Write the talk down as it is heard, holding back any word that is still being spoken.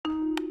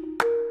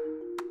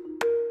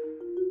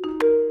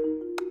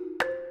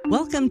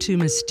Welcome to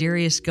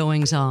Mysterious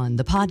Goings On,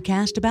 the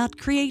podcast about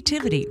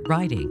creativity,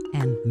 writing,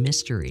 and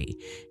mystery.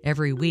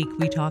 Every week,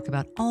 we talk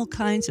about all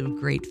kinds of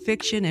great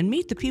fiction and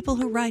meet the people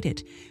who write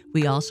it.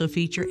 We also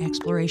feature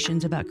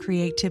explorations about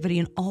creativity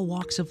in all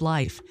walks of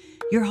life.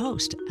 Your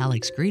host,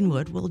 Alex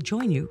Greenwood, will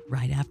join you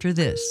right after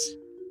this.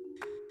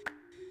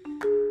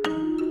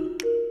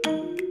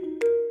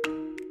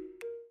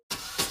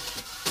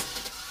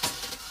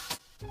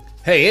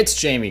 Hey, it's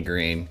Jamie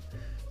Green.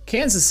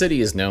 Kansas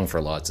City is known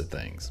for lots of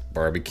things.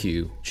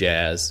 Barbecue,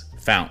 jazz,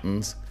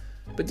 fountains.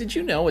 But did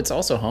you know it's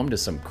also home to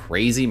some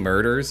crazy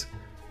murders?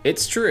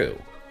 It's true.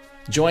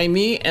 Join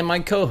me and my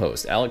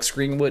co-host, Alex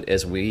Greenwood,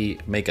 as we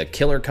make a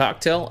killer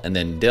cocktail and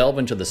then delve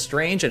into the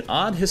strange and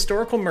odd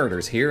historical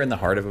murders here in the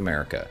heart of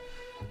America.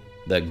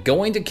 The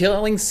Going to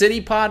Killing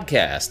City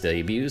podcast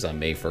debuts on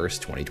May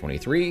 1st,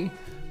 2023,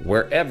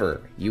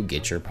 wherever you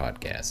get your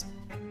podcast.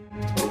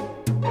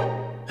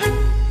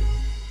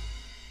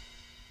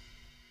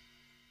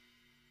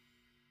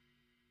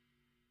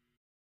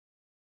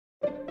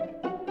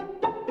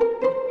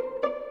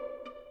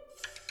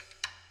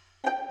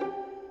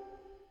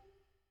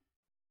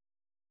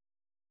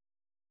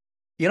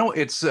 You know,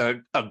 it's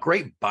a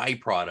great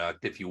byproduct,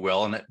 if you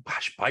will. And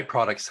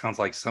byproduct sounds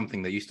like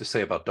something they used to say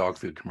about dog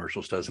food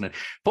commercials, doesn't it?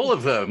 Full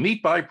of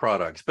meat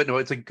byproducts. But no,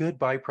 it's a good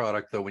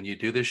byproduct, though, when you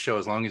do this show,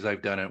 as long as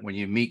I've done it, when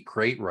you meet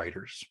great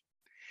writers.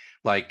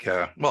 Like,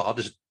 I'll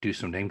just do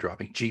some name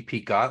dropping.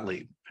 G.P.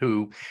 Gottlieb,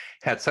 who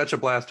had such a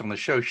blast on the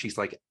show. She's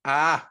like,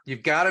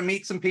 you've got to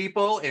meet some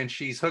people. And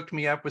she's hooked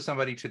me up with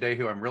somebody today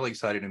who I'm really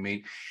excited to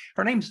meet.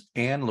 Her name's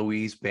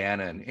Louise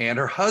Bannon. And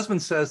her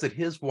husband says that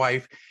his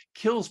wife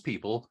kills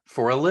people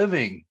for a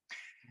living.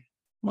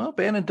 Well,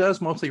 Bannon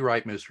does mostly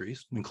write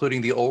mysteries,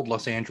 including the old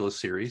Los Angeles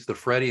series, the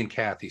Freddie and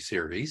Kathy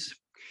series,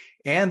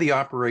 and the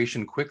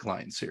Operation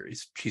Quicklime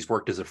series. She's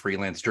worked as a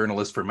freelance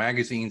journalist for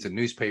magazines and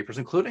newspapers,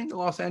 including the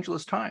Los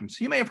Angeles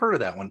Times. You may have heard of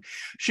that one.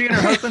 She and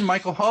her husband,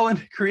 Michael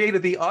Holland,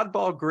 created the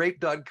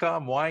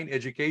oddballgrape.com wine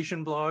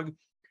education blog.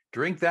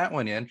 Drink that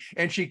one in.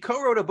 And she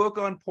co-wrote a book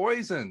on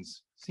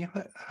poisons. See,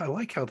 I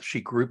like how she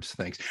groups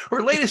things.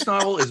 Her latest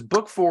novel is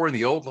book 4 in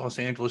the old Los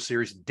Angeles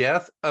series,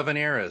 Death of an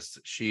Heiress.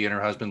 She and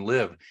her husband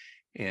live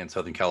in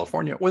Southern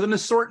California with an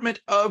assortment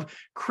of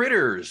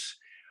critters.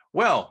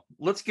 Well,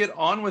 let's get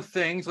on with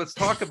things. Let's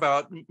talk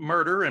about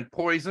murder and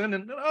poison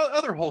and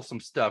other wholesome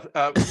stuff.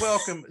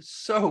 Welcome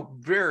so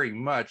very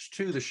much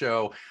to the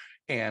show,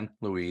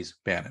 Louise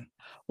Bannon.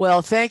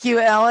 Well, thank you,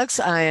 Alex.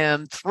 I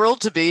am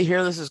thrilled to be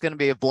here. This is going to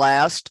be a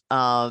blast.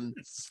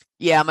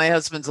 Yeah, my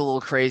husband's a little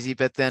crazy,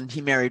 but then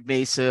he married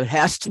me, so it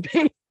has to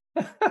be.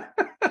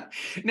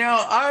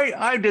 Now,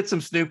 I did some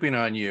snooping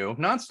on you,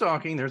 not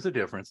stalking. There's a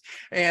difference.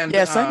 And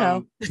yes, I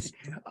know.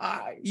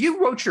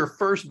 You wrote your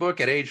first book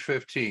at age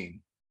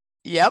 15.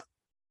 Yep.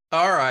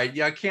 All right.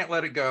 Yeah, I can't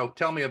let it go.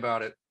 Tell me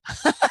about it.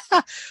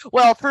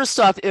 Well, first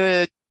off,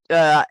 it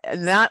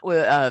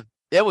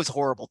was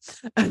horrible.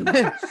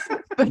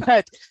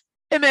 But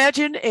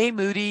imagine a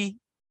moody,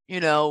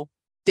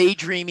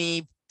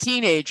 daydreamy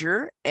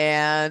teenager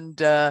and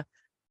who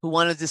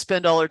wanted to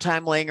spend all her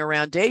time laying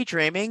around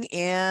daydreaming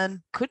and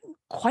couldn't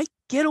quite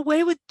get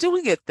away with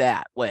doing it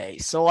that way.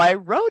 So I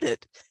wrote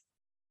it.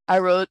 I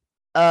wrote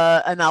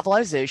a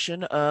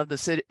novelization of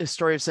the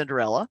story of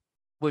Cinderella,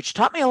 which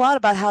taught me a lot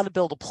about how to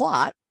build a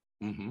plot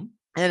and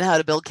how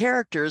to build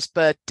characters.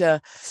 But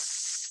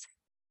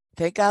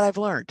thank God I've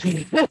learned.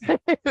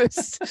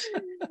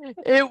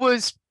 It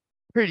was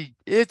pretty.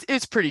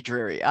 It's pretty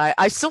dreary.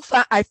 I still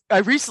found. I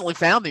recently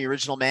found the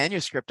original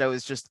manuscript. I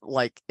was just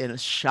like in a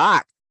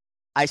shock.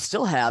 I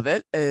still have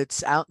it.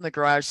 It's out in the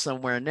garage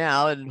somewhere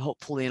now, and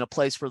hopefully in a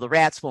place where the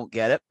rats won't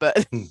get it.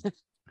 But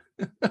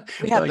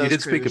well, you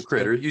did speak of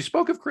critters. Too. You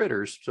spoke of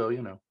critters, so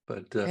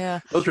But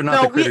those are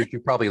not the critters you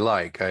probably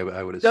like. I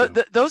would assume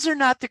those are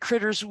not the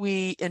critters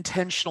we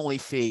intentionally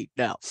feed.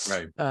 No,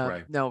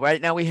 right. No, right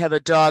now we have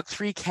a dog,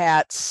 3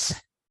 cats,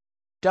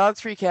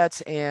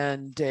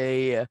 and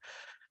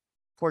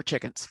 4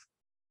 chickens.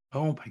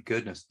 Oh my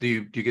goodness! Do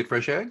you get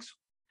fresh eggs?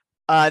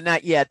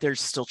 Not yet.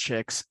 There's still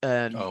chicks,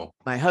 and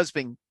my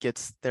husband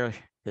gets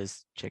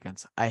his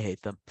chickens. I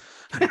hate them.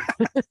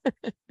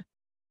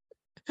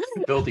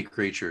 Filthy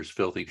creatures,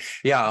 filthy.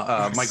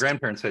 Yeah, my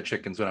grandparents had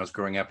chickens when I was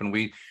growing up, and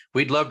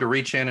we'd love to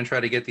reach in and try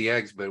to get the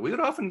eggs, but we would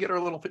often get our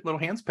little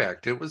hands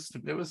packed. It was.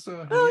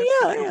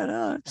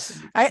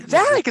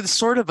 I can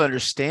sort of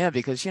understand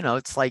because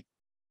it's like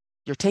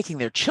you're taking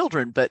their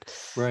children, but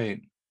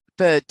right.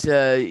 But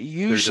they're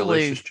usually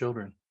delicious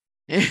children.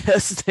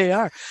 Yes, they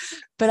are.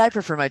 But I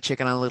prefer my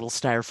chicken on little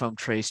styrofoam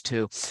trays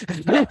too.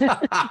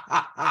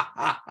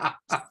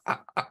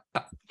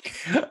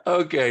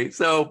 Okay,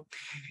 so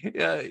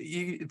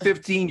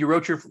 15, you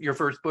wrote your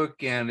first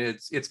book, and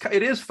it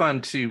is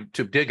fun to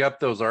dig up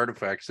those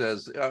artifacts.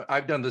 As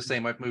I've done the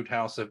same. I've moved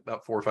house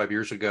about 4 or 5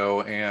 years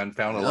ago and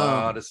found a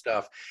lot of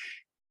stuff.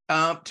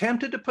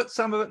 Tempted to put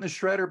some of it in the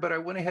shredder, but I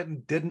went ahead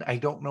and didn't. I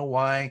don't know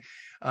why.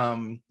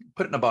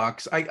 Put it in a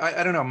box. I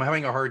don't know. I'm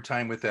having a hard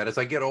time with that as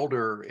I get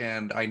older,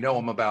 and I know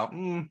I'm about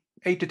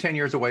 8 to 10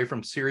 years away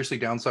from seriously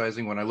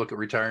downsizing. When I look at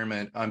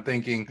retirement, I'm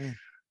thinking, Mm.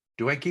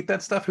 do I keep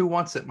that stuff? Who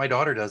wants it? My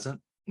daughter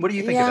doesn't. What do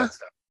you think of Yeah. that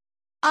stuff?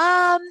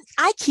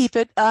 I keep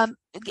it. I'm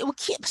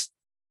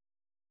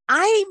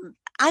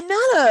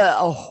not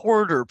a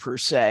hoarder per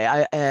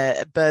se.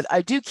 But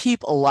I do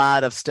keep a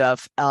lot of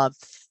stuff.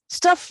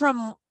 Stuff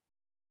from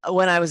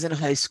when I was in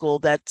high school.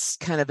 That's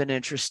kind of an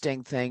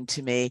interesting thing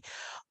to me.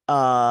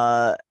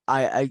 I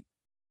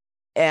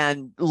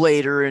and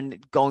later and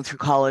going through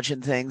college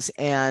and things.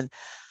 And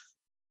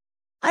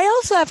I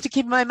also have to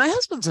keep in mind my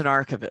husband's an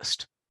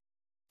archivist.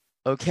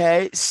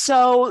 Okay,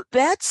 so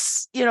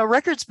that's,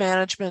 records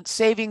management,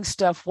 saving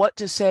stuff, what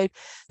to save.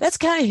 That's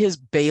kind of his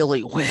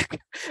bailiwick.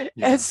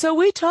 Yeah. And so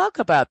we talk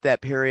about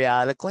that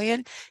periodically.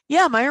 And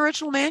yeah, my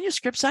original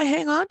manuscripts I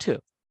hang on to.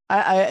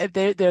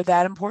 They're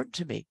that important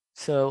to me.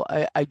 So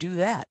I do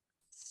that.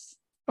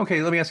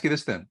 Okay, let me ask you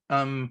this then.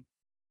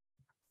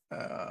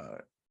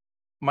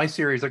 My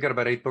series, I've got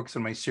about 8 books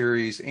in my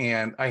series,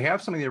 and I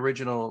have some of the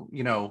original,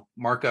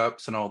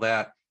 markups and all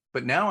that.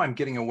 But now I'm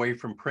getting away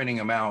from printing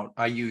them out.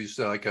 I use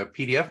like a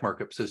PDF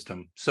markup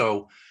system.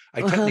 So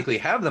I technically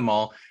have them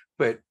all,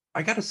 but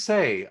I got to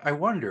say, I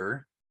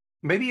wonder,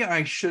 maybe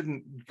I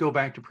shouldn't go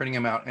back to printing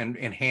them out and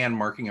hand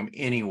marking them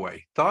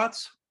anyway.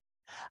 Thoughts?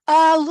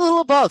 A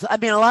little of both. I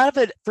mean, a lot of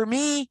it for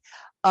me,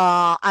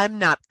 I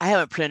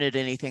haven't printed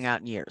anything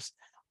out in years.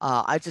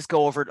 I just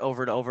go over it.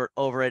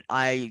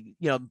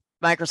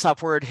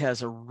 Microsoft Word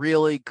has a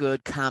really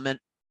good comment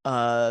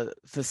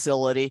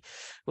facility,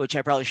 which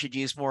I probably should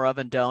use more of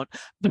and don't.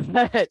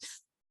 But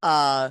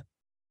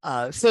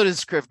so does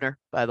Scrivener,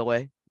 by the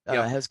way.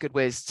 Has good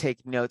ways to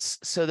take notes.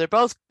 So they're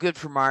both good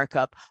for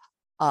markup.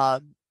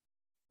 But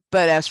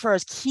as far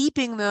as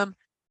keeping them,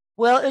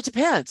 well, it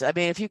depends. I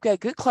mean, if you've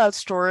got good cloud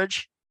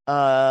storage,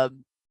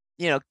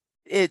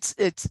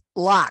 it's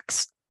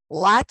lots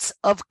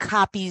of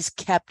copies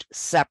kept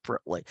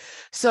separately.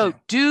 So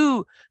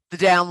do the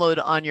download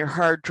on your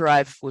hard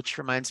drive, which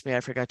reminds me,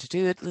 I forgot to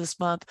do it this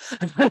month.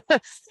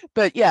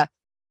 But yeah,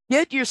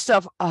 get your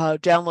stuff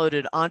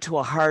downloaded onto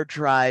a hard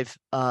drive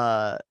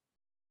that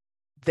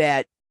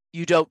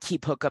you don't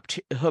keep hooked up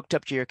to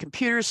your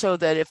computer, so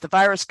that if the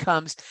virus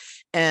comes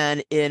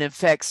and it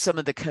infects some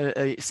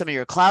of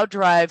your cloud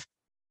drive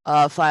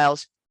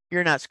files,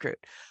 you're not screwed.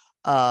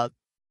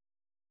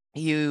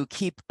 You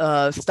keep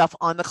stuff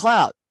on the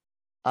cloud.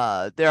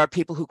 There are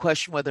people who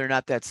question whether or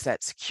not that's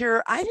that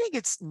secure. I think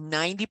it's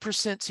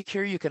 90%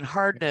 secure. You can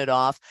harden it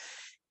off.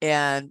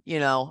 And,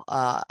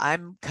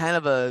 I'm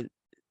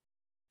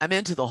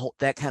into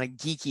that kind of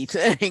geeky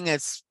thing.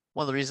 It's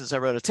one of the reasons I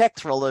wrote a tech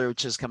thriller,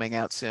 which is coming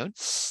out soon.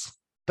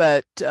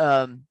 But keep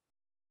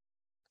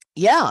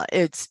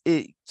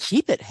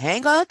it,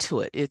 hang on to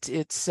it.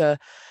 It's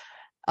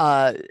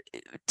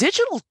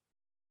digital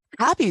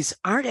copies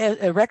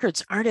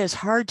records aren't as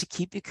hard to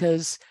keep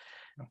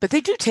but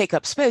they do take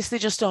up space. They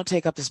just don't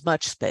take up as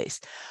much space.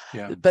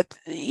 Yeah. But,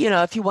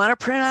 if you want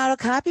to print out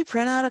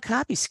a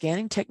copy.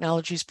 Scanning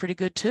technology is pretty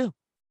good too.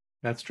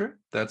 That's true.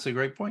 That's a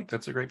great point.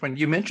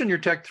 You mentioned your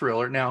tech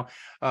thriller. Now,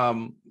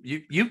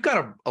 you've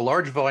got a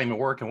large volume of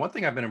work. And one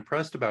thing I've been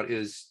impressed about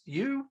is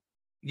you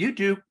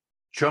do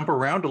jump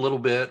around a little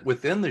bit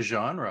within the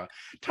genre.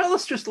 Tell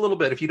us just a little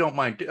bit, if you don't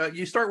mind.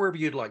 You start wherever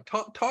you'd like.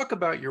 Talk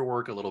about your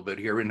work a little bit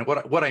here, and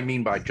what I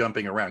mean by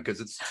jumping around,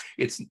 because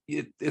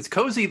it's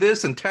cozy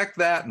this and tech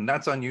that, and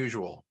that's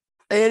unusual.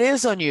 It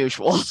is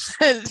unusual.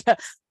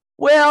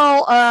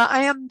 Well,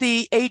 I am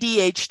the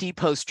ADHD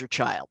poster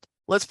child.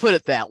 Let's put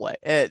it that way.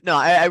 No,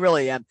 I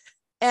really am.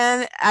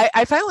 And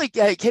I finally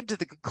came to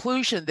the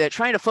conclusion that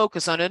trying to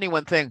focus on any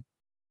one thing,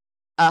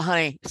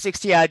 honey,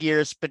 60 odd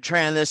years, been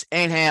trying this,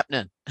 ain't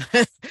happening.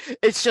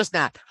 It's just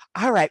not.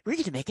 All right, we're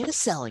going to make it a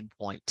selling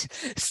point.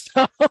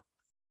 So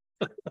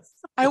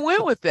I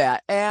went with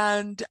that.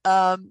 And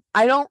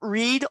I don't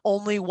read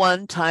only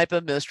one type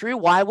of mystery.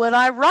 Why would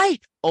I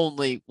write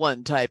only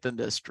one type of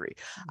mystery?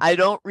 I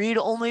don't read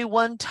only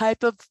one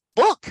type of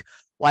book.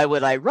 Why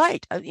would I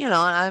write? I'm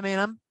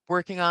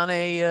working on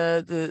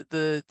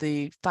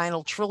the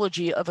final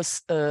trilogy of a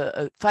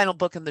final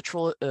book in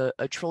the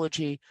a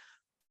trilogy,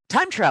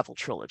 time travel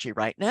trilogy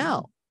right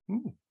now,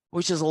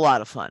 which is a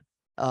lot of fun.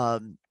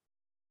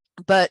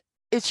 But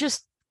it's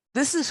just,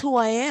 this is who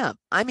I am.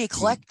 I'm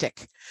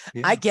eclectic.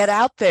 Yeah. I get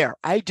out there.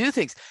 I do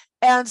things.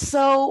 And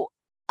so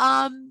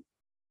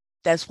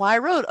that's why I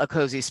wrote a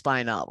cozy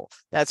spy novel.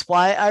 That's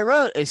why I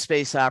wrote a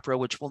space opera,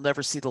 which will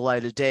never see the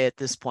light of day at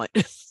this point.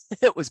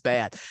 It was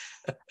bad.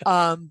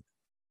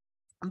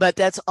 But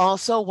that's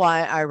also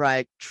why I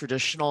write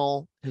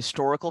traditional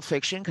historical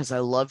fiction, because I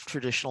love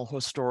traditional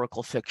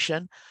historical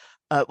fiction.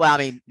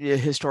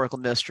 Historical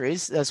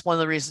mysteries. That's one of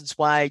the reasons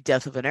why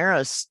Death of an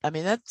Heiress,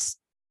 that's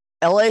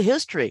LA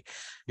history.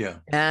 Yeah.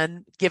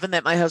 And given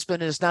that my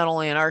husband is not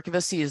only an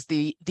archivist, he is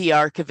the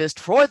archivist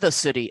for the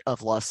city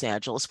of Los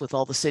Angeles with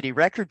all the city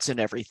records and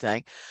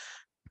everything.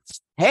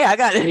 Hey, I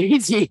got an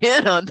easy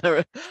in on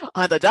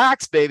the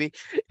docs, baby.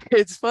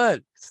 It's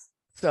fun.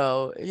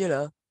 So,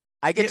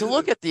 I get to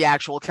look at the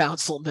actual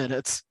council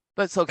minutes,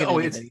 but so can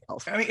anybody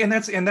else. And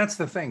that's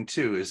the thing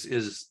too,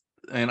 is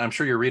and I'm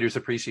sure your readers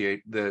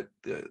appreciate the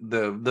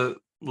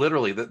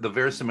literally the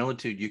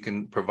verisimilitude you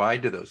can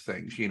provide to those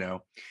things. You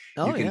know,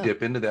 you can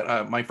dip into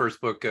that. My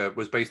first book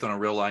was based on a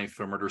real life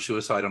murder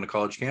suicide on a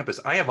college campus.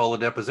 I have all the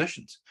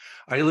depositions.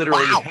 I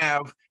literally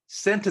have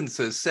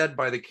sentences said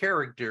by the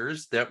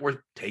characters that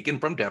were taken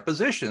from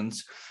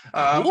depositions.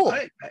 Cool.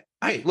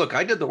 I look,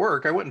 I did the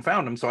work. I went and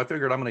found them, so I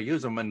figured I'm going to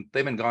use them, and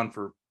they've been gone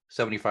for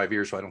 75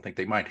 years, so I don't think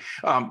they mind.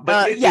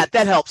 But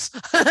that helps.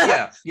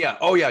 yeah.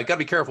 Oh yeah, got to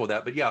be careful with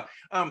that. But yeah.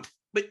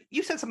 But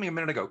you said something a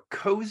minute ago.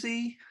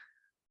 Cozy.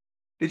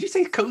 Did you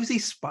say cozy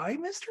spy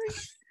mystery?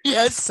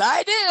 Yes,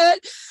 I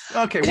did.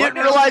 Okay. I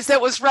didn't realize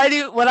that was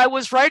writing what I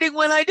was writing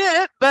when I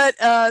did it, but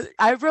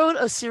I wrote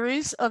a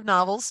series of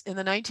novels in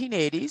the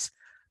 1980s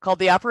called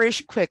the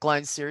Operation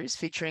Quicklime series,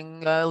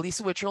 featuring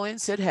Lisa Witcherly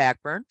and Sid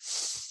Hackburn.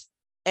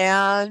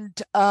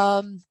 And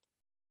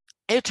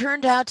it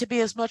turned out to be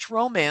as much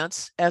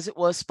romance as it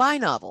was spy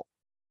novel.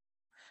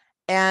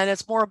 And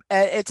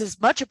it's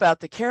as much about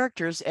the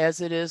characters as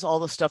it is all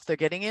the stuff they're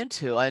getting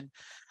into. And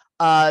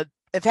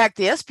in fact,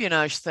 the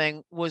espionage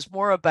thing was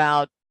more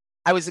about,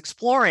 I was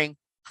exploring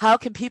how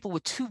can people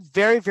with two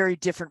very, very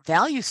different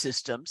value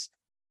systems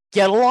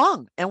get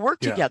along and work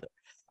together.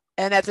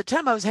 And at the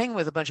time I was hanging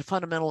with a bunch of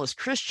fundamentalist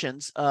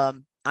Christians.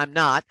 I'm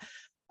not.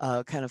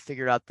 Kind of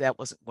figured out that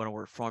wasn't going to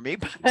work for me,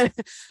 but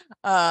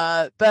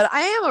I'm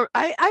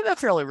a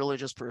fairly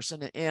religious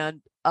person,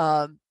 and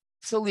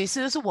so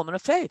Lisa is a woman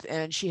of faith,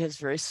 and she has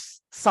very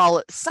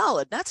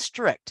solid, not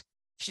strict.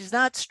 She's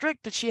not strict,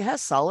 but she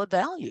has solid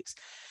values,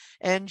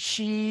 and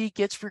she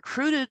gets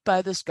recruited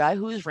by this guy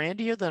who is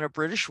randier than a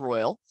British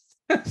royal,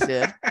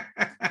 Sid,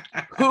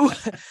 who,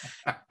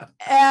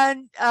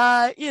 and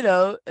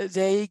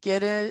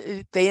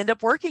they end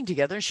up working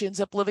together, and she ends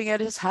up living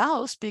at his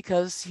house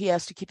because he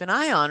has to keep an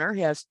eye on her.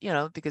 He has,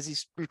 because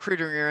he's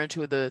recruiting her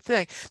into the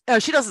thing. Now,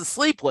 she doesn't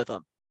sleep with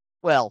him.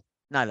 Well,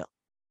 not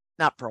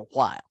for a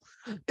while.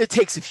 It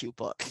takes a few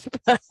books.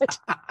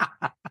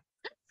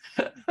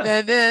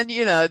 And then,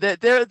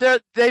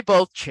 they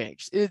both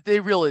change. They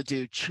really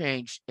do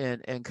change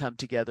and come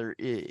together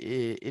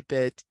a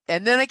bit.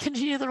 And then I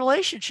continue the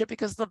relationship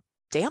because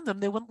damn them,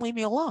 they wouldn't leave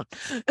me alone.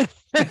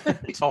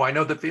 Oh, I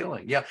know the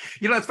feeling. Yeah.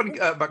 It's funny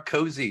about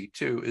cozy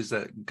too, is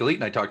that Galit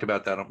and I talked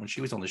about that when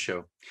she was on the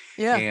show.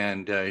 Yeah.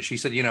 And she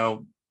said,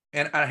 and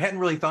I hadn't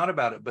really thought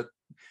about it, but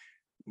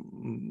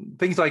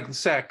things like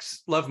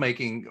sex,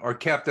 lovemaking are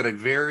kept at a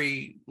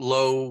very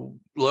low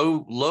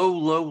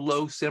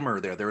simmer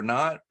there. They're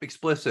not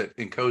explicit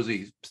in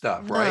cozy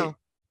stuff, right? No.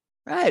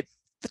 Right.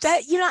 But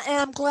that, and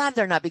I'm glad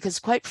they're not, because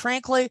quite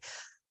frankly,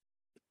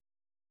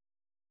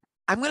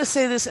 I'm going to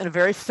say this in a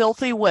very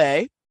filthy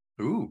way.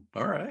 Ooh,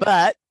 all right.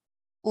 But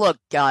look,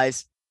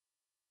 guys,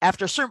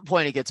 after a certain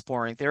point, it gets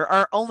boring. There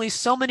are only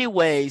so many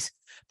ways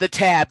the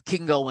tab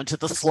can go into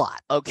the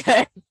slot, or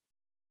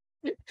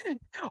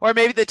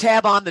maybe the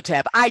tab on the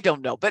tab. I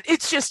don't know. But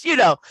it's just,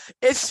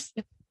 it's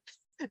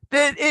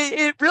that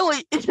it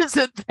really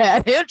isn't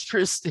that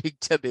interesting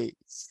to me.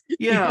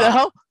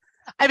 Yeah.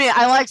 I mean,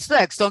 I like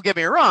sex, don't get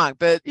me wrong,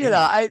 but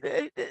I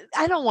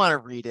don't want to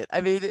read it.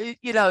 I mean,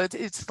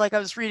 it's like I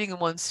was reading in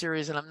one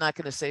series, and I'm not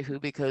going to say who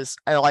because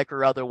I like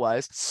her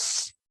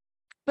otherwise.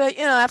 But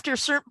after a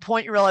certain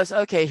point, you realize,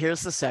 okay,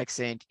 here's the sex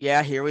scene.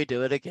 Yeah, here we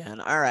do it again.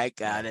 All right,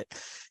 got it.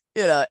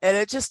 And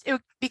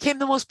it became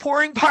the most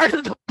boring part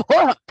of the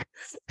book.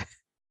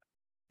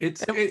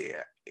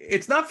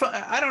 It's not fun.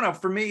 I don't know.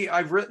 For me,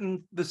 I've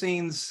written the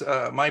scenes.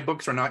 My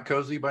books are not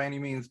cozy by any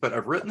means, but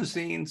I've written the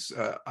scenes.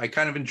 I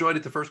kind of enjoyed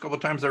it the first couple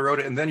of times I wrote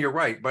it. And then you're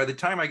right. By the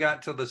time I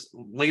got to the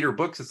later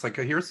books, it's like,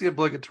 here's the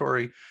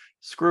obligatory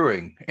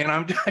screwing. And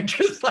I'm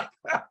just like,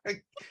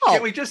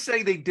 can we just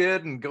say they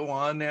did and go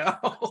on now?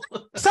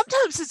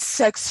 Sometimes it's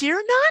sexier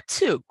not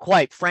to,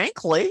 quite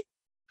frankly.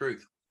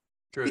 Truth.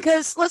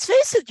 Because let's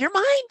face it, your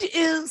mind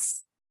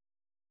is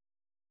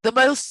the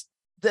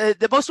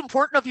most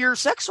important of your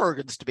sex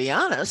organs, to be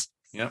honest.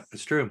 Yeah,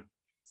 it's true.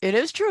 It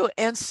is true.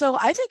 And so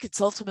I think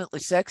it's ultimately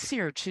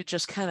sexier to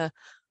just kind of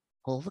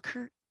pull the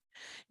curtain,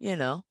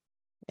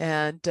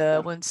 And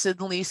when Sid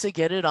and Lisa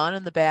get it on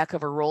in the back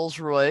of a Rolls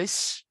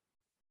Royce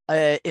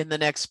in the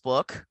next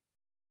book,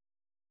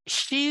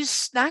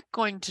 she's not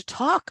going to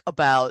talk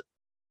about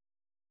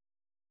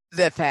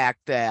the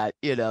fact that,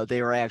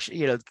 they were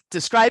actually,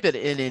 describe it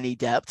in any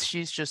depth.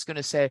 She's just going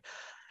to say,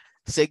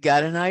 Sid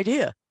got an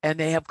idea, and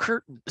they have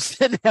curtains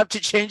and they have to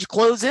change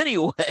clothes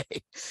anyway.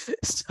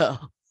 So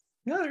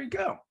yeah, there you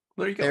go.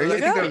 I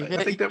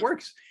think that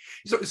works.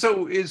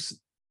 So is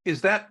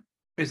that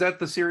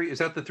the series? Is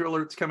that the thriller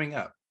that's coming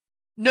up?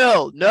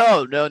 No.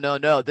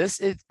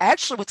 This is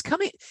actually what's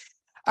coming.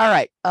 All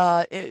right.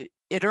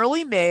 In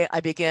early May,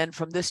 I began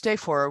From This Day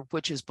Forward,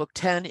 which is book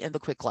 10 in the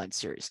Quicklime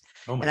series.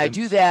 And I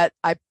do that.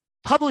 I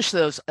publish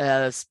those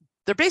as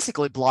they're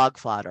basically blog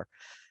fodder.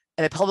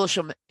 And I publish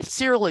them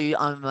serially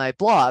on my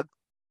blog.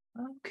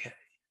 Okay.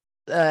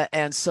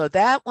 And so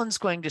that one's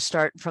going to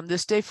start From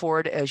This Day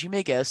Forward, as you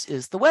may guess,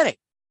 is the wedding.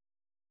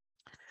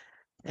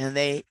 And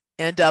they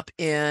end up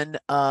in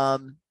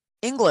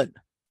England.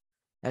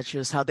 That's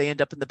just how they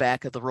end up in the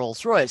back of the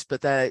Rolls Royce.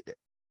 But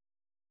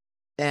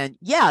And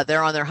yeah,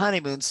 they're on their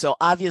honeymoon, so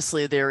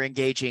obviously they're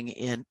engaging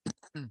in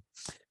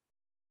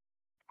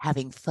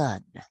having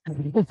fun.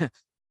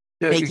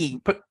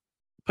 Making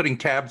Putting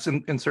tabs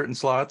in certain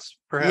slots,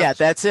 Yeah, perhaps.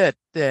 that's it.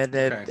 And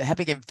Okay.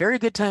 having a very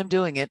good time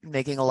doing it and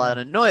making a lot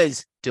Yeah. of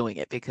noise doing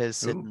it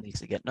because it Ooh. needs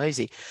to get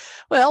noisy.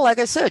 Well, like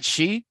I said,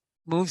 she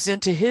moves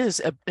into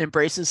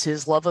embraces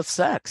his love of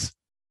sex.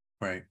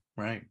 Right.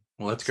 Right.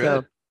 Well, that's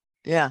So, good.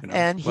 yeah, You know.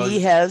 and Well, he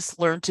has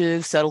learned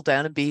to settle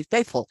down and be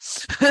faithful.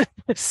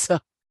 So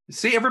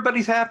see,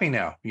 everybody's happy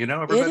now. You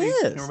know, it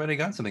is. everybody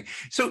got something.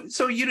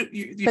 So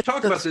you But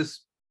talk about this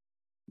go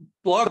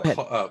blog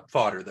ahead.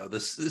 fodder though.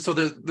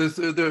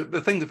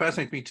 The thing that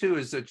fascinates me too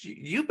is that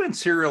you've been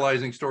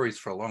serializing stories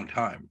for a long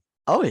time.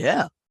 Oh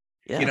yeah.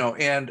 You Yeah. know,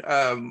 and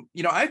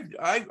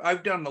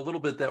I've done a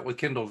little bit that with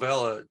Kindle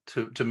Vella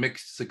to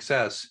mixed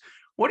success.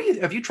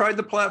 Have you tried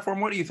the platform?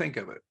 What do you think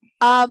of it?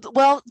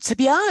 Well, to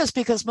be honest,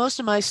 because most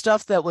of my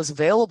stuff that was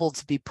available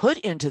to be put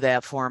into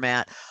that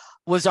format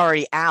was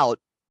already out,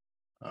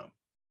 Oh.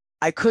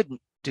 I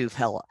couldn't do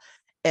Vella.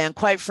 And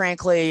quite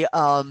frankly,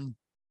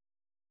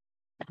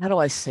 how do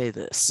I say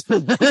this?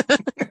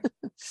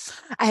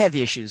 I have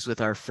issues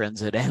with our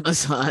friends at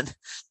Amazon,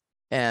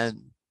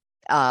 and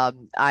I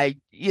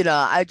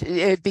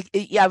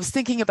was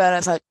thinking about it.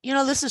 I thought,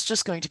 this is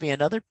just going to be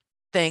another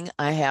thing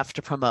I have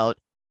to promote.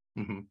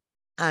 Mm-hmm.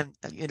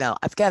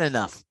 I've got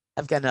enough.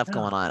 I've got enough Yeah.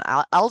 going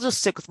on. I'll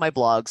just stick with my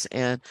blogs,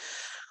 and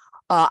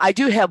I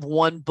do have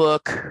one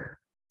book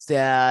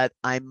that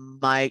I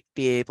might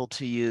be able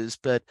to use,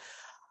 but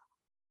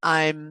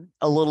I'm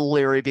a little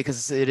leery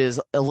because it is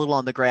a little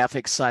on the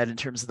graphic side in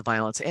terms of the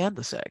violence and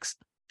the sex.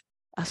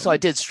 So I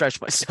did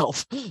stretch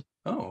myself,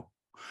 Oh.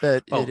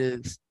 but Oh.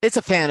 it's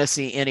a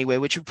fantasy anyway,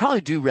 which would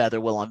probably do rather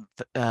well on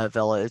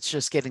Vella. It's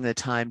just getting the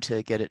time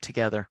to get it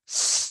together.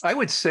 I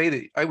would say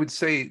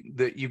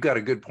that you've got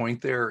a good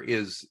point there.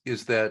 Is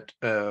that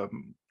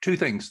two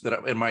things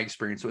that in my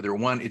experience with her.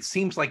 One, it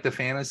seems like the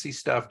fantasy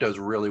stuff does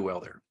really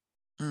well there,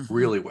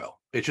 really well.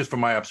 It's just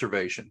from my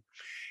observation.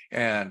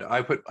 And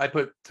I put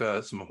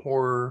some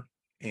horror,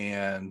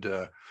 and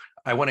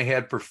I went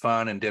ahead for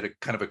fun and did a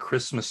kind of a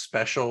Christmas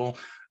special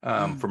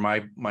for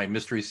my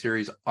mystery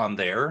series on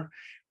there.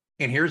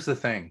 And here's the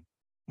thing: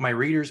 my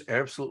readers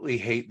absolutely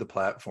hate the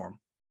platform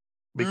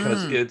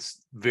because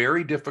it's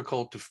very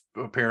difficult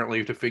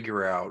apparently to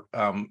figure out.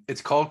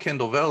 It's called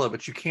Kindle Vella,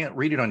 but you can't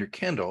read it on your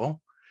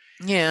Kindle.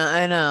 Yeah,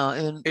 I know.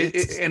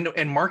 And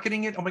And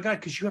marketing it, oh my God,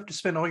 because you have to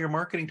spend all your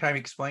marketing time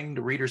explaining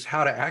to readers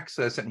how to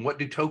access it and what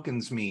do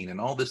tokens mean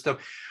and all this stuff.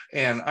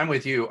 And I'm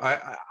with you.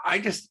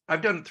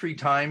 I've done it 3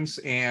 times,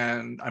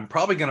 and I'm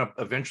probably going to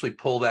eventually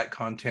pull that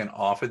content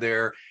off of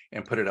there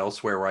and put it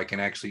elsewhere where I can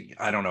actually,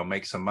 I don't know,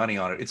 make some money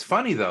on it. It's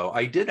funny though,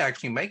 I did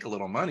actually make a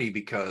little money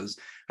because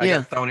I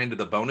got thrown into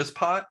the bonus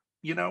pot,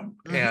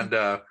 and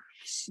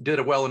did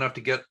it well enough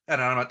to get,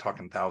 and I'm not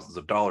talking thousands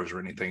of dollars or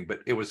anything, but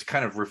it was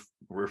kind of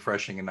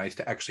refreshing and nice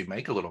to actually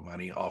make a little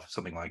money off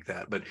something like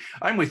that. But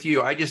I'm with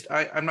you.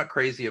 I'm not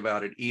crazy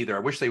about it either. I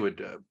wish they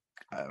would.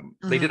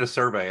 They did a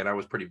survey, and I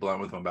was pretty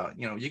blunt with them about,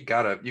 you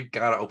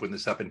gotta open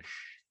this up and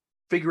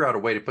figure out a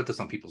way to put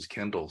this on people's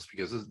Kindles,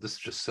 because this is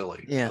just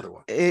silly. yeah,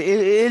 Otherwise,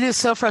 it is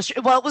so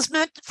frustrating. Well, it was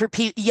meant for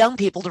young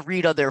people to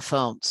read on their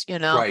phones,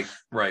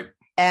 right.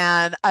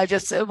 And I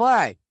just said,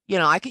 why?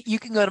 You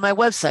can go to my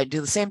website and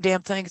do the same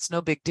damn thing. It's no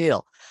big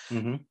deal.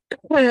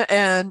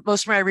 And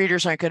most of my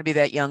readers aren't going to be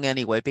that young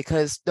anyway,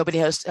 because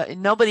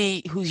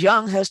nobody who's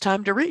young has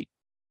time to read.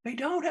 They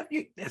don't have.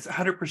 It's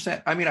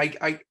 100%. I mean,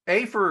 I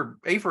a for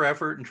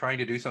effort and trying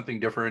to do something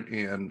different,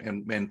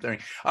 and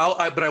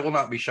but I will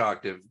not be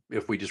shocked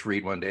if we just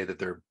read one day that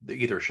they're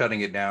either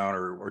shutting it down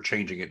or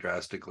changing it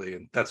drastically,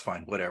 and that's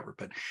fine, whatever.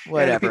 But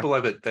yeah, if people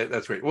love it,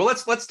 that's great. Well,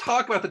 let's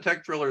talk about the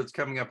tech thriller that's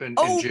coming up in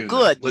June.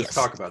 Good. Let's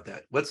talk about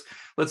that.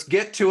 Let's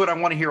get to it. I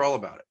want to hear all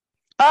about it.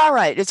 All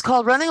right. It's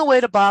called Running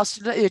Away to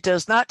Boston. It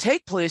does not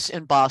take place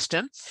in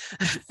Boston,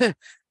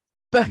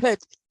 but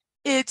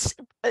it's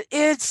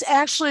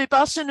actually,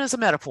 Boston is a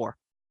metaphor.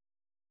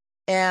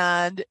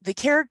 And the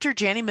character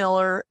Janie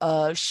Miller,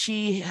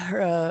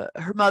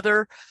 her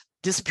mother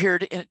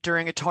disappeared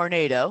during a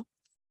tornado,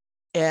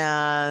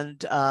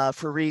 and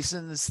for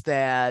reasons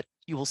that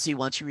you will see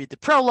once you read the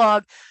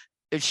prologue,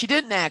 she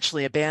didn't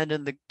actually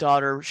abandon the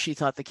daughter. She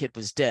thought the kid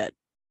was dead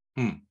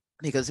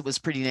because it was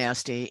pretty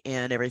nasty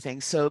and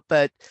everything. So,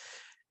 but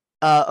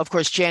of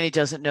course, Janie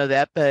doesn't know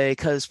that,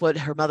 because why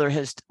her mother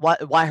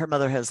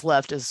has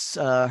left is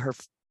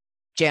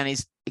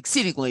Janie's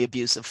exceedingly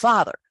abusive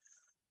father,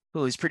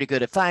 who is pretty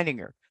good at finding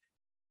her.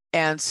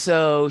 And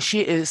so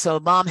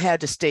mom had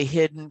to stay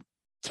hidden,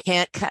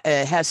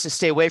 has to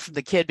stay away from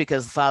the kid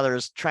because the father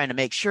is trying to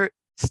make sure,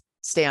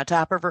 stay on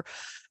top of her.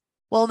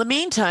 Well, in the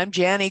meantime,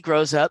 Janie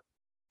grows up,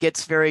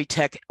 gets very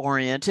tech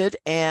oriented,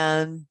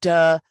 and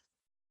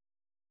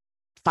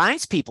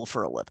finds people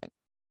for a living,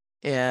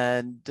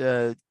 and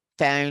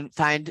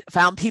found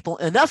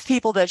enough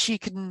people that she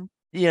can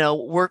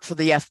work for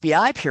the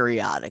FBI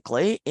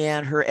periodically.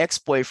 And her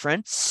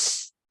ex-boyfriend,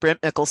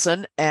 Brent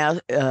Mickelson,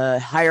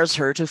 hires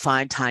her to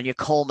find Tanya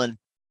Coleman,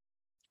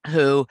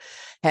 who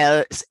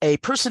has a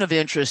person of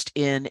interest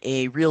in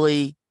a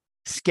really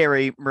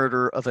scary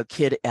murder of a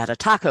kid at a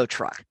taco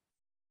truck.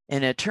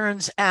 And it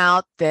turns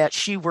out that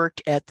she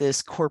worked at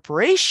this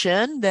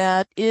corporation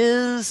that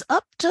is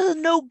up to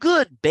no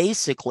good,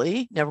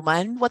 basically. Never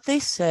mind what they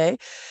say.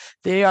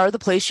 They are the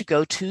place you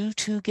go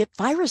to get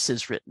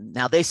viruses written.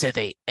 Now, they say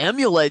they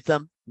emulate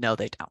them. No,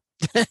 they don't.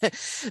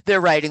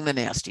 They're writing the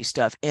nasty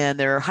stuff, and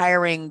they're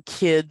hiring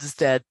kids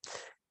that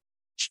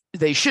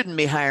they shouldn't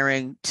be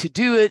hiring to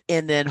do it,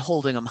 and then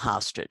holding them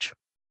hostage,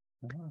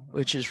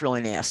 which is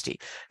really nasty.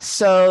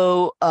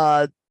 So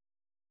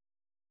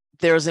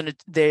there's a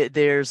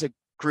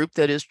group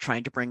that is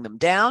trying to bring them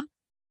down.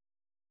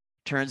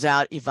 Turns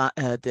out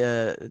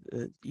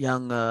the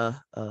young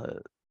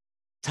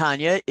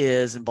Tanya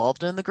is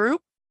involved in the group,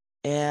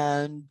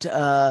 and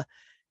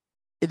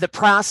in the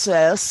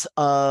process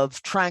of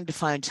trying to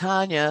find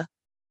Tanya,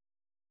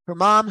 her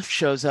mom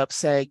shows up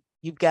saying,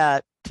 "You've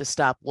got to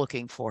stop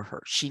looking for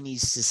her. She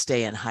needs to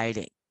stay in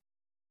hiding."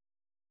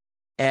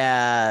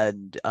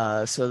 And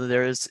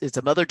so it's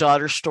a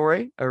mother-daughter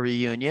story, a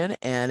reunion,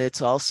 and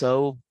it's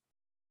also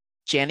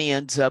Janny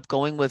ends up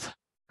going with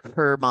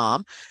her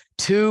mom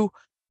to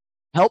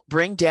help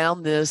bring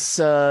down this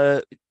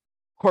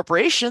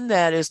corporation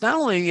that is not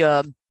only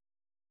up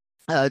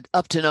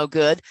to no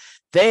good,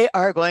 they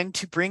are going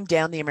to bring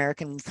down the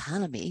American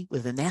economy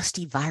with a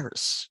nasty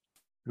virus.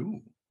 Ooh.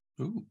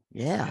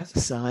 Yeah.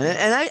 Yes. So,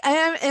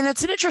 and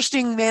it's an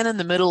interesting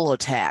man-in-the-middle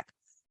attack,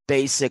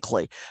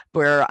 basically,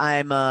 where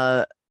I'm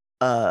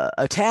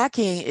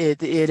attacking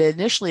it. It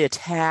initially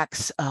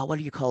attacks what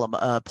do you call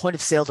them?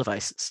 Point-of-sale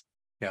devices.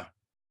 Yeah.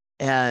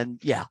 And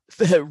yeah,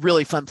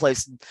 really fun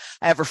place.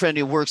 I have a friend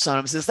who works on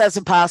them. Says that's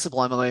impossible.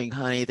 I'm going,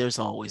 honey, there's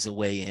always a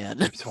way in.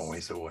 There's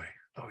always a way.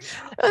 Oh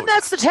yeah. And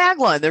that's the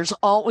tagline. There's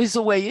always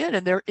a way in,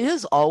 and there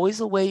is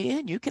always a way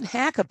in. You can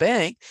hack a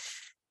bank.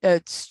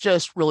 It's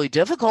just really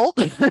difficult.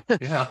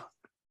 Yeah.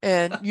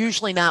 And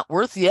usually not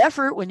worth the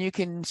effort when you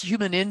can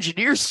human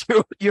engineer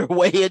your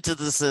way into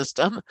the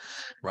system.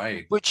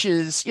 Right. Which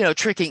is,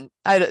 tricking.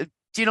 Do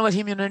you know what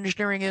human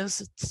engineering is?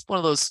 It's one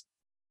of those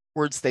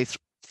words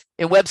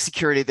in web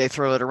security, they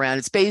throw it around.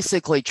 It's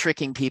basically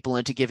tricking people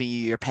into giving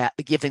you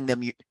giving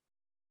them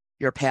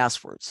your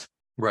passwords.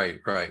 Right.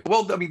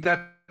 Well, I mean,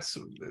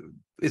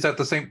 is that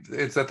the same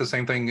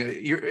thing?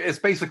 It's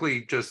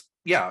basically just,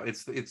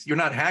 it's you're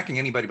not hacking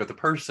anybody but the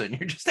person.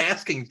 You're just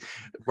asking,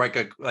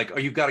 oh,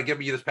 you've got to give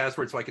me this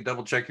password so I can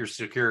double check your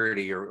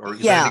security, or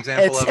is that an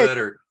example of it?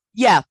 Or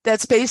yeah,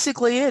 that's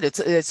basically it.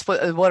 It's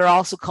what are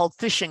also called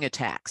phishing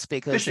attacks,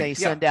 because they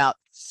send out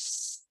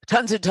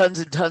tons and tons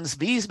and tons of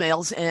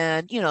emails,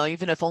 and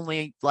even if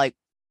only like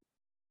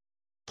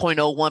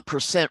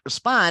 0.01%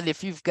 respond,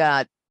 if you've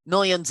got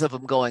millions of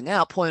them going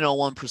out,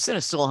 0.01%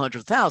 is still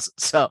 100,000.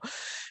 So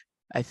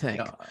I think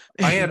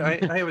I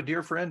have a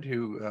dear friend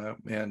who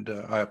I'm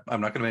not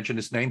going to mention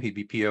his name, he'd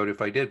be PO'd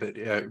if I did, but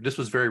this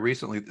was very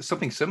recently.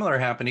 Something similar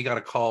happened. He got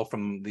a call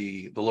from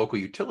the local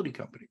utility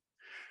company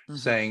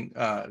saying,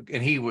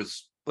 and he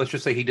was, let's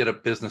just say he did a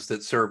business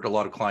that served a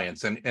lot of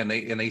clients, and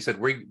they said,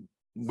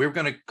 we're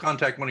going to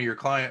contact one of your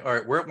client,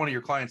 or we're at one of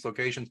your clients'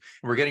 locations,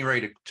 and we're getting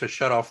ready to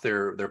shut off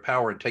their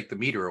power and take the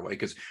meter away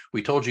because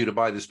we told you to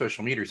buy this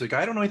special meter. He's like,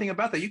 I don't know anything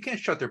about that. You can't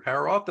shut their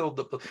power off. This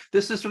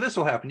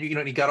will happen.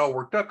 And he got all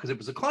worked up because it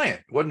was a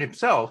client. It wasn't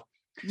himself.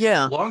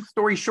 Yeah. Long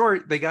story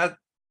short, they got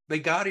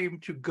him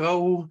to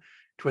go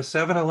to a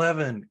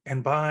 7-Eleven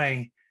and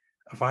buy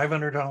a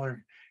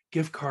 $500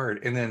 gift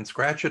card and then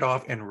scratch it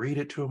off and read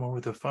it to him over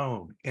the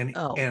phone. And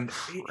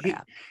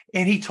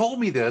he told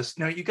me this.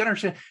 Now you got to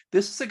understand,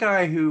 this is a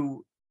guy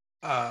who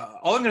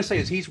all I'm going to say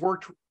is he's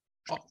worked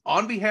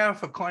on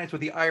behalf of clients with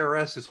the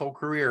IRS his whole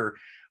career.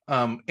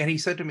 And he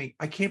said to me,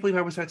 I can't believe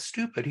I was that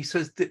stupid. He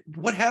says,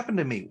 what happened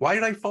to me? Why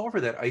did I fall for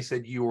that? I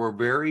said, you were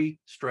very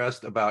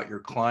stressed about your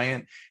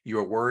client. You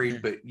were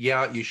worried, but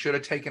you should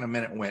have taken a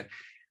minute and went,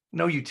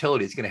 no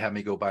utility is going to have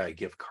me go buy a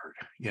gift card,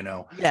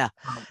 Yeah.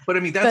 But I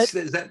mean, is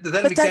that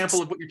an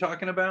example of what you're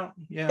talking about?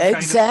 Yeah,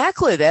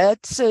 exactly.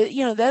 That's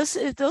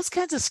those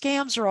kinds of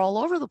scams are all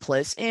over the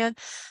place, and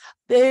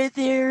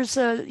there's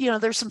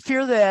some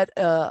fear that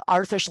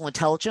artificial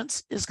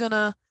intelligence is going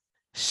to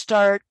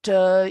start.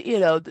 I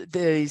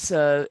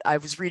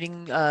was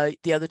reading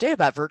the other day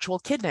about virtual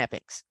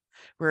kidnappings,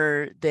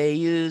 where they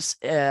use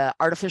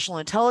artificial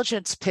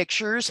intelligence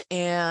pictures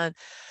and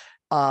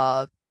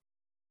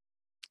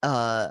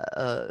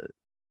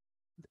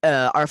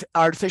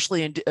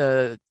artificially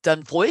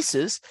done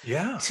voices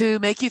to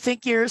make you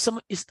think you're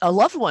a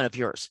loved one of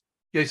yours.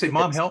 Yeah, you say,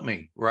 Mom, help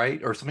me,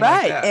 right? Or something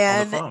like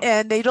that.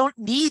 And they don't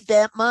need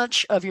that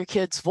much of your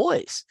kid's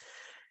voice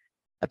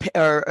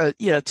or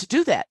to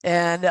do that.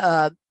 And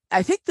I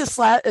think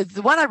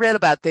the one I read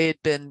about, they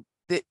had been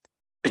the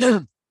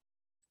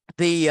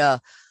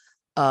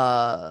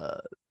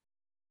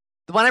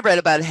one I read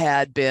about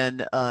had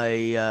been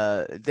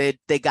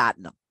they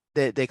gotten them.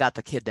 They got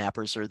the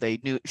kidnappers, or they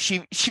knew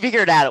she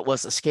figured out it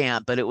was a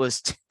scam, but it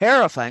was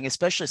terrifying,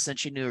 especially since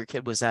she knew her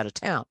kid was out of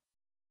town.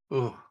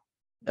 Oh,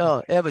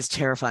 Oh, it was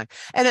terrifying,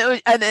 and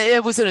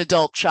it was an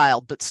adult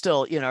child, but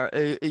still,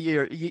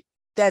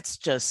 that's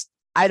just,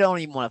 I don't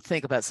even want to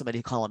think about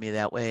somebody calling me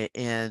that way.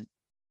 And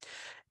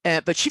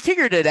but she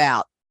figured it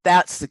out.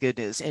 That's the good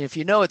news. And if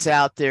you know it's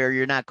out there,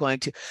 you're not going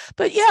to.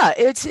 But yeah,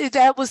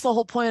 that was the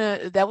whole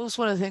point. That was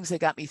one of the things that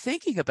got me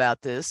thinking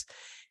about this.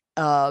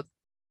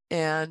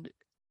 And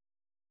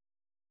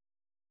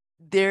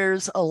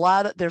there's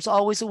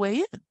always a way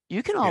in.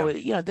 You can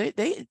always,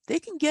 they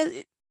can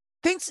get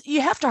things.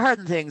 You have to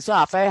harden things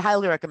off. I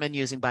highly recommend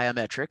using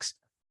biometrics.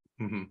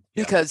 Mm-hmm.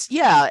 Because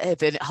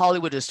if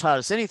Hollywood has taught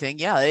us anything,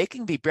 it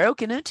can be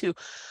broken into.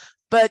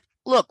 But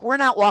look, we're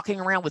not walking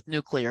around with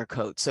nuclear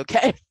codes,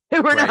 okay?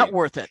 We're not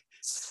worth it.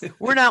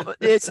 We're not.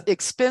 It's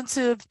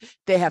expensive.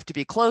 They have to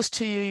be close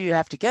to you. You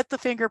have to get the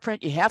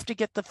fingerprint. You have to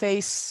get the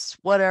face,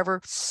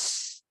 whatever.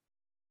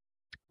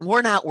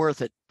 We're not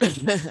worth it.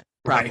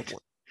 Probably.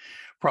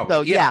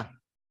 Probably. So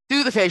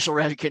do the facial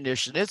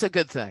recognition. It's a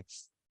good thing.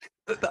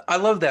 I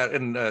love that,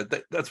 and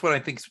that's what I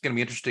think is going to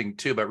be interesting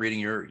too about reading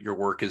your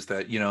work, is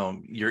that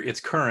it's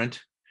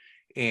current,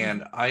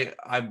 and I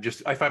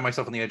find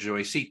myself on the edge of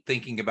my seat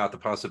thinking about the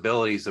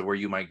possibilities of where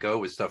you might go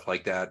with stuff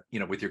like that,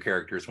 with your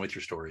characters and with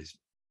your stories.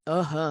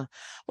 Well,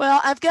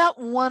 I've got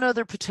one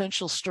other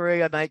potential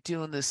story I might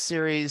do in this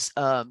series.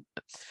 One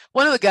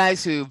of the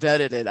guys who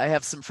vetted it, I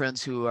have some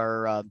friends who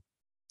are,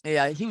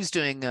 he was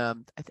doing,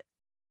 I'm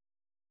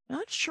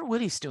not sure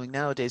what he's doing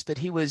nowadays, but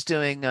he was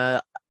doing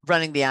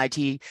running the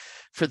IT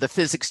for the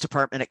physics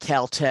department at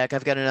Caltech.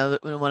 I've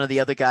got one of the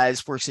other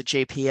guys works at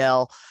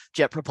JPL,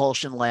 Jet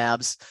Propulsion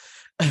Labs,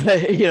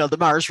 the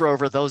Mars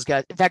rover, those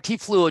guys. In fact, he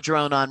flew a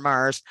drone on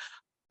Mars.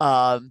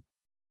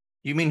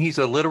 You mean he's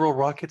a literal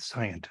rocket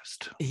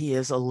scientist? He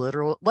is a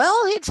literal, well,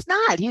 it's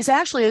not. He's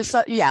actually,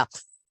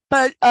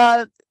 but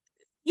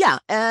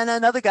and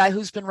another guy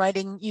who's been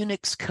writing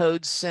Unix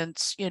code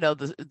since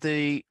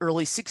the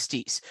early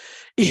 60s.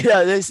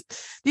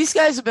 These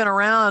guys have been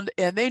around,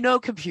 and they know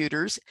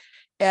computers,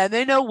 and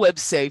they know web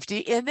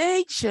safety, and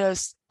they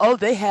just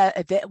we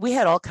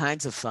had all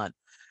kinds of fun,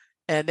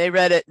 and they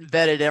read it and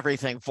vetted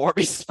everything for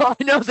me, so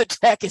I know the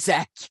tech is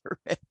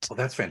accurate. Well,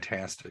 that's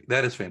fantastic.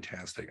 That is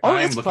fantastic.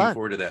 I'm looking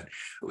forward to that.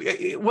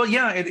 Well,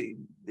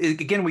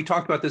 again, we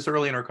talked about this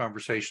early in our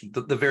conversation,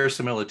 the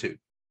verisimilitude.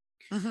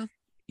 Mm-hmm.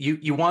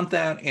 You want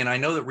that, and I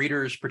know that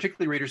readers,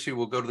 particularly readers who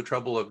will go to the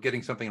trouble of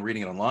getting something and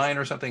reading it online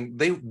or something,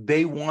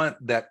 they want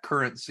that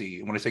currency.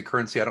 And when I say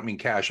currency, I don't mean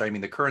cash. I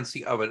mean the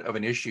currency of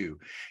an issue,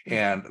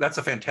 and that's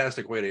a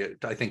fantastic way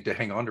I think to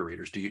hang on to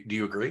readers. Do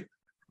you agree?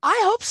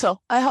 I hope so.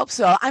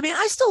 I mean,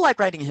 I still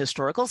like writing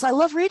historicals. I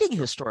love reading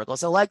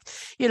historicals. I like,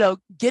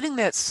 getting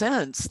that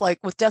sense, like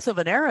with Death of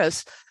an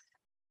Heiress,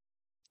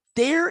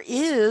 there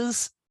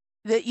is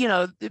that,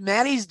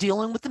 Maddie's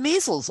dealing with the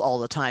measles all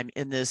the time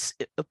in this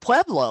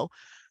pueblo.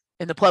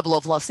 In the Pueblo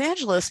of Los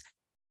Angeles,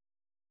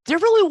 there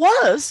really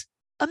was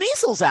a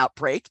measles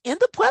outbreak in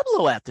the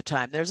Pueblo at the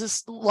time. There's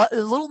this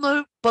little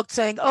notebook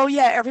saying, "Oh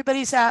yeah,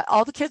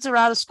 all the kids are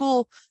out of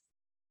school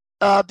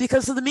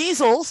because of the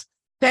measles.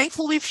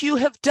 Thankfully, few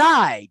have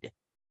died."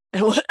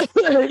 Oh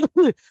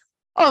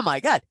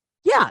my God!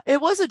 Yeah, it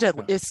was a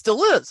deadly. It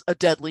still is a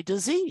deadly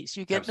disease.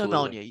 You get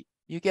pneumonia.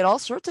 You get all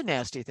sorts of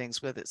nasty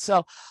things with it.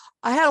 So,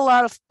 I had a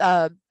lot of.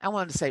 I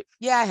wanted to say,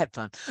 I had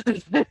fun.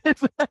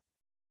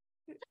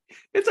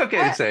 It's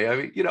okay to say. I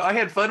mean, I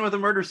had fun with a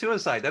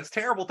murder-suicide. That's a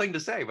terrible thing to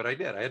say, but I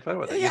did. I had fun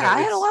with it. Yeah,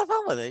 I had a lot of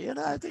fun with it.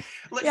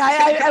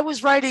 I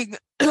was writing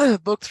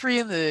book 3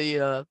 in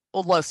the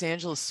old Los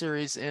Angeles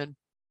series, and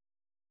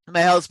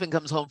my husband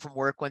comes home from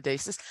work one day. He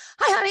says,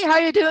 "Hi, honey, how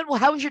you doing? Well,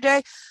 how was your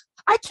day?"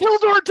 "I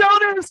killed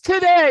Ordonez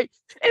today.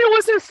 It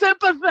was a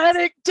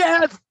sympathetic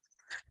death,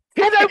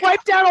 and I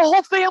wiped out a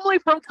whole family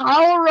from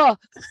cholera."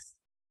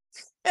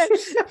 And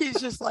he's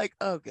just like,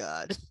 "Oh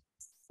God."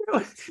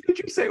 Did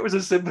you say it was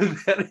a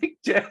sympathetic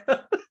death?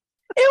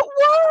 It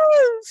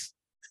was.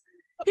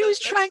 He was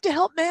trying to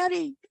help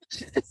Maddie.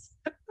 That's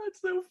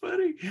so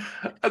funny.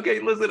 Okay,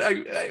 listen,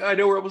 I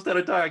know we're almost out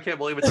of time. I can't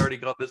believe it's already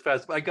gone this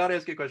fast, but I got to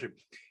ask you a question.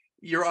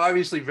 You're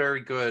obviously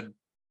very good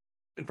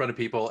in front of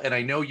people, and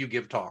I know you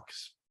give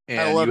talks.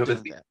 And I love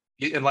doing that.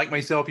 And like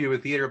myself, you have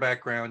a theater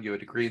background. You have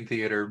a degree in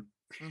theater.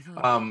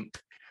 Mm-hmm.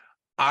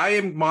 I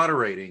am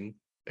moderating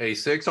a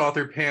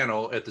 6-author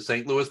panel at the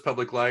St. Louis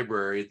Public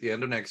Library at the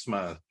end of next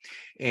month,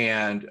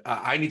 and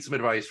I need some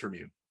advice from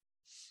you.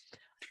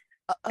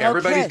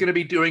 Everybody's going to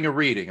be doing a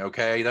reading,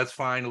 okay? That's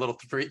fine. A little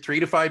 3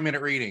 to 5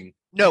 minute reading.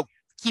 No,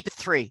 keep it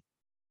 3.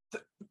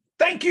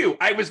 Thank you.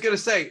 I was going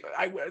to say,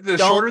 the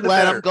don't shorter the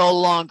let better. Them go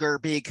longer,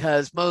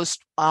 because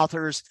most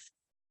authors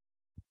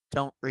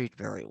don't read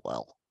very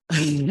well.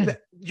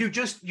 You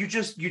just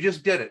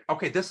did it.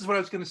 Okay, this is what I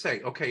was going to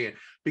say. Okay,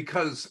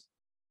 because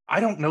I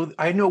don't know.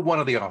 I know one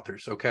of the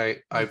authors. Okay,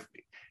 and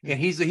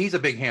he's a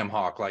big ham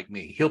hock like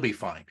me. He'll be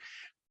fine.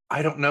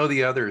 I don't know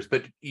the others,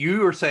 but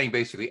you are saying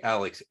basically,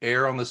 Alex,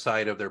 err on the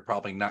side of they're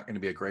probably not going to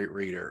be a great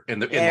reader. In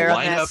the lineup,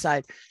 on that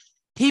side.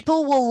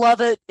 People will love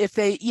it if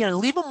they,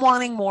 leave them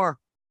wanting more.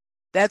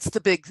 that's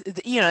the big,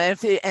 keeping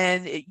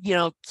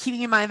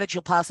in mind that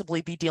you'll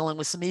possibly be dealing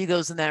with some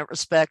egos in that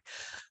respect.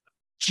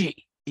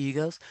 Gee,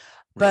 egos.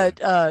 Really.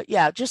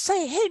 But just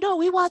say, hey, no,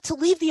 we want to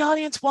leave the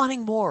audience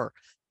wanting more.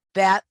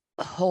 That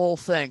whole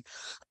thing.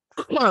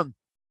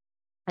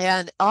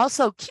 And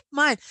also keep in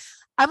mind,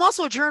 I'm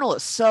also a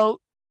journalist. So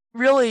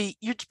really,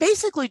 you're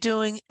basically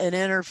doing an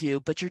interview,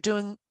 but you're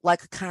doing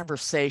like a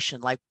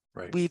conversation like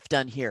we've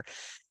done here.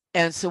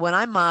 And so when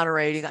I'm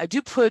moderating, I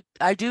do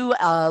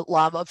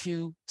lob a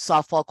few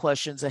softball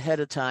questions ahead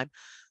of time,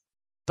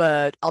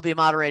 but I'll be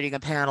moderating a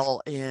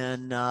panel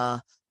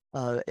at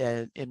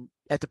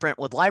the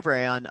Brentwood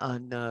Library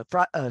on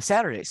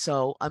Saturday.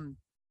 So I'm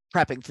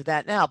prepping for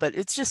that now, but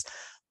it's just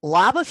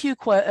lob a few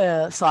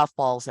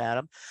softballs at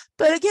them.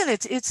 But again,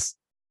 it's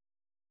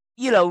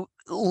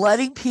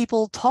letting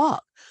people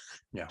talk,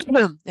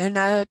 and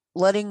not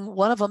letting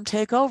one of them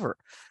take over,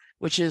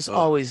 which is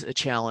always a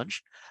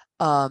challenge.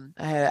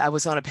 I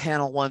was on a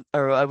panel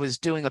I was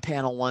doing a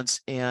panel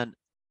once, and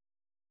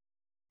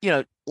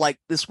like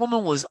this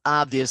woman was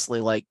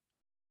obviously like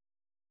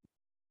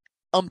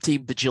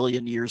umpteen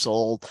bajillion years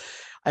old.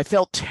 I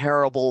felt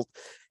terrible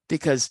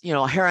because,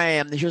 here I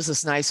am, here's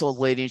this nice old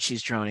lady, and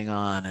she's droning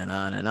on and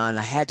on and on.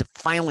 I had to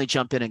finally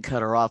jump in and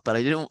cut her off, but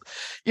I didn't,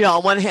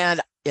 on one hand,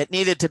 it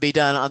needed to be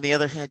done. On the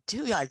other hand,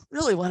 I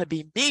really want to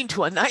be mean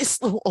to a nice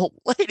little old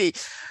lady.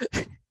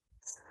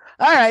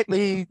 All right,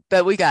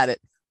 but we got it.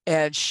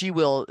 And she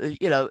will,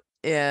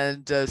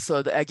 and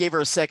so I gave her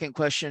a second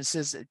question.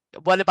 Says,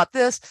 what about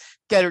this?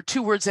 Get her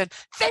 2 words in.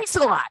 Thanks a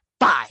lot.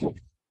 Bye.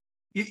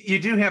 You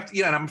do have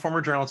to, and I'm a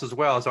former journalist as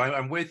well, so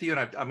I'm with you. And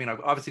I've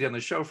obviously done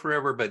the show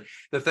forever, but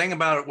the thing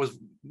about it was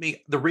the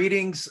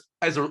readings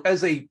as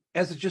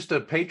just a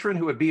patron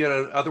who would be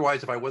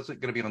otherwise if I wasn't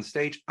going to be on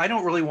stage. I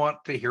don't really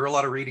want to hear a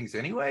lot of readings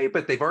anyway,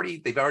 but they've already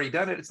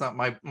done it. It's not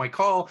my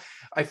call.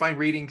 I find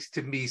readings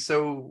to be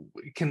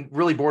can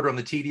really border on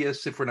the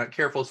tedious if we're not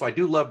careful. So I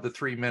do love the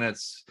 3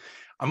 minutes.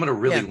 I'm going to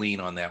really lean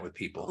on that with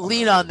people.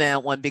 Lean on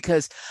that one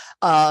because,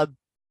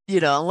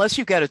 unless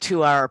you've got a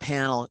 2-hour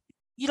panel,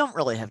 you don't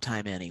really have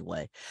time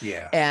anyway.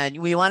 Yeah. And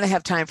we want to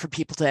have time for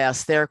people to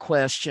ask their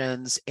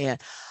questions. And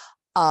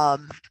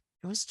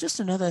it was just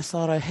another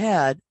thought I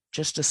had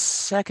just a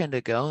second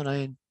ago.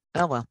 And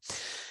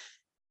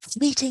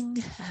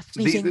fleeting.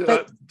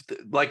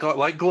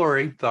 Like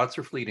glory, thoughts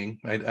are fleeting.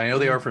 I know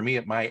they are for me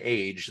at my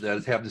age.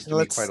 That happens to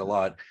me quite a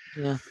lot.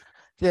 Yeah.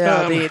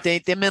 Yeah,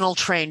 the mental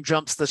train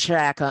jumps the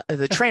track.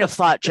 The train of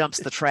thought jumps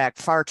the track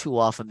far too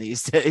often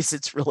these days.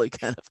 It's really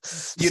kind of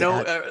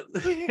sad.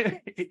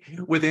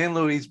 With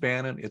Louise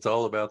Bannon, it's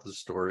all about the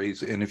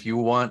stories. And if you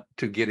want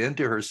to get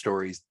into her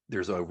stories,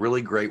 there's a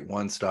really great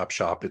one-stop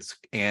shop. It's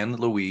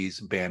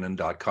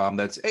AnneLouiseBannon.com.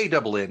 That's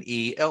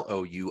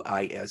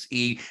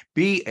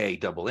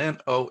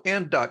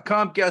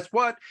ANNELOUISEBANNON.com. Guess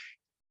what?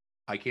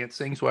 I can't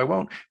sing, so I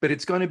won't, but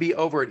it's going to be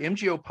over at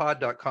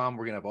mgopod.com.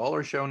 We're going to have all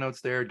our show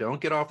notes there. Don't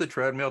get off the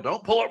treadmill.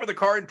 Don't pull over the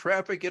car in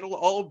traffic. It'll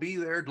all be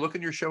there. Look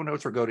in your show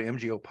notes or go to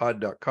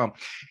mgopod.com.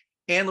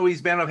 Anne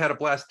Louise Bannon, I've had a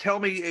blast. Tell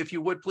me, if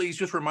you would, please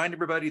just remind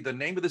everybody the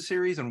name of the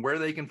series and where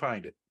they can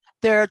find it.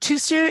 There are 2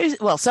 series,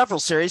 well,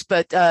 several series,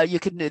 but you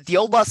can, the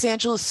Old Los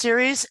Angeles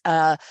series,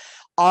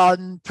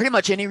 on pretty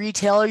much any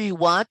retailer you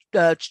want.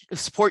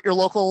 Support your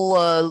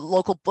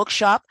local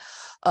bookshop.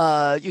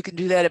 You can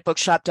do that at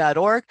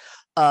bookshop.org.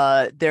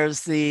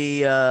 There's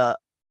the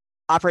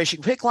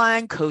Operation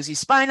Quicklime Cozy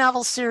Spy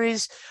Novel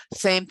series,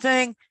 same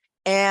thing,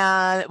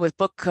 and with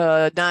book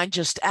 9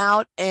 just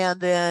out, and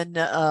then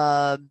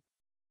there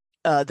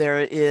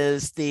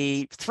is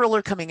the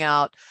thriller coming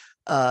out,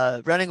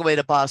 Running Away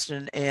to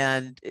Boston,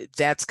 and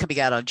that's coming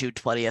out on June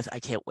 20th. I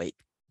can't wait.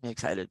 I'm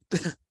excited.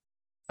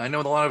 I know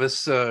a lot of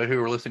us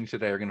who are listening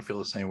today are going to feel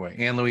the same way.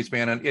 Anne Louise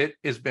Bannon, it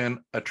has been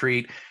a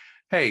treat.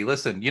 Hey,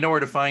 listen, you know where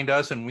to find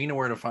us and we know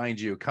where to find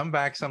you. Come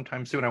back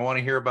sometime soon. I want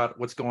to hear about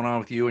what's going on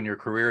with you and your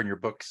career and your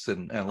books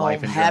and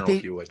life in general,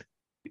 if you would.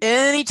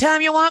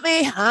 Anytime you want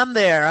me, I'm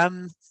there.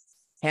 I'm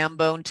ham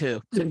bone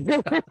too.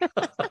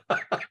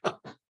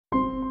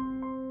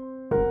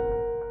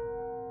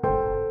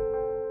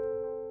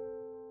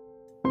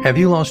 Have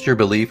you lost your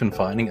belief in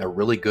finding a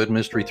really good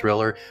mystery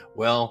thriller?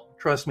 Well,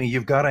 trust me,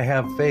 you've got to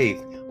have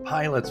faith.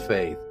 Pilot's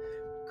faith.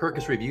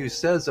 Kirkus Reviews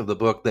says of the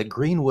book that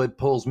Greenwood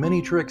pulls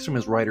many tricks from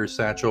his writer's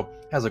satchel,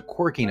 has a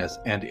quirkiness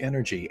and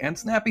energy, and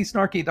snappy,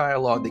 snarky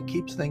dialogue that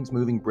keeps things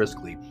moving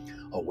briskly.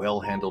 A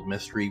well-handled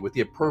mystery with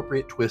the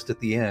appropriate twist at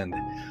the end.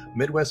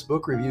 Midwest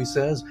Book Review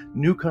says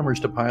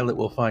newcomers to Pilot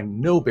will find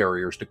no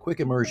barriers to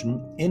quick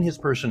immersion in his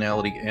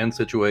personality and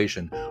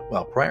situation,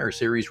 while prior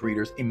series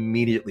readers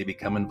immediately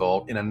become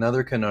involved in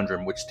another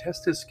conundrum which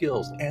tests his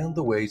skills and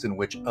the ways in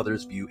which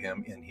others view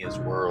him in his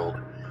world.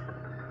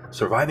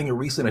 Surviving a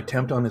recent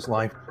attempt on his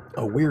life,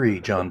 a weary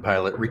John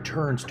Pilot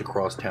returns to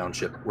Cross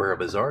Township, where a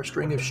bizarre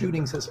string of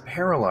shootings has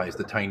paralyzed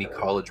the tiny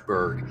college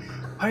burg.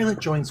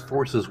 Pilot joins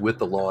forces with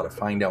the law to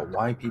find out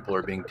why people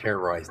are being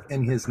terrorized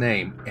in his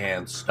name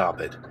and stop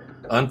it.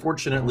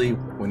 Unfortunately,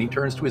 when he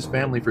turns to his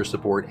family for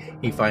support,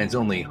 he finds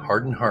only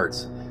hardened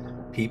hearts.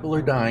 People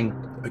are dying,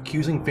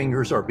 Accusing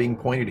fingers are being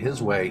pointed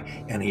his way,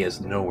 and he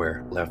has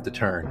nowhere left to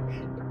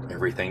turn.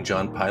 Everything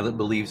John Pilot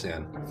believes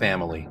in,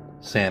 family,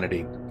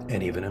 sanity,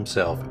 and even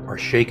himself, are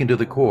shaken to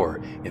the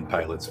core in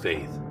Pilot's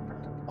faith.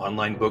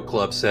 Online Book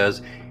Club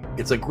says,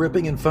 "It's a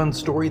gripping and fun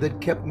story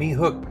that kept me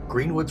hooked.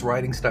 Greenwood's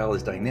writing style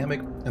is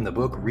dynamic, and the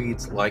book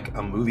reads like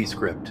a movie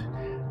script."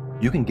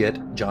 You can get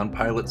John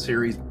Pilot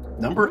Series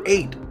number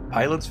 8,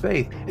 Pilot's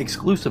Faith,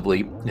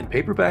 exclusively in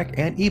paperback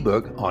and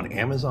ebook on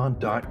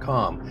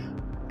Amazon.com.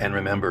 And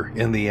remember,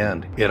 in the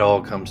end, it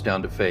all comes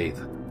down to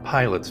faith.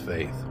 Pilot's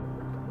Faith.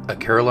 A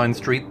Caroline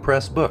Street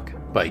Press book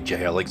by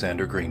J.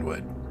 Alexander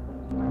Greenwood.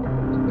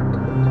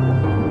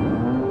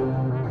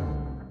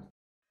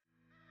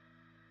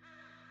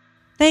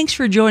 Thanks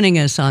for joining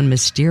us on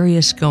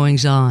Mysterious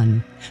Goings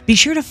On. Be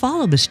sure to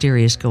follow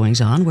Mysterious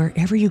Goings On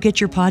wherever you get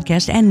your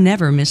podcast and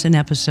never miss an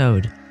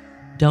episode.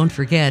 Don't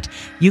forget,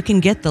 you can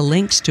get the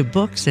links to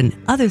books and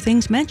other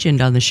things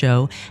mentioned on the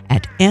show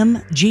at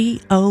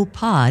mgopod.com.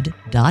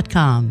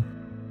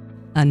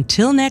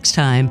 Until next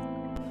time,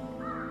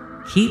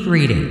 keep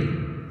reading.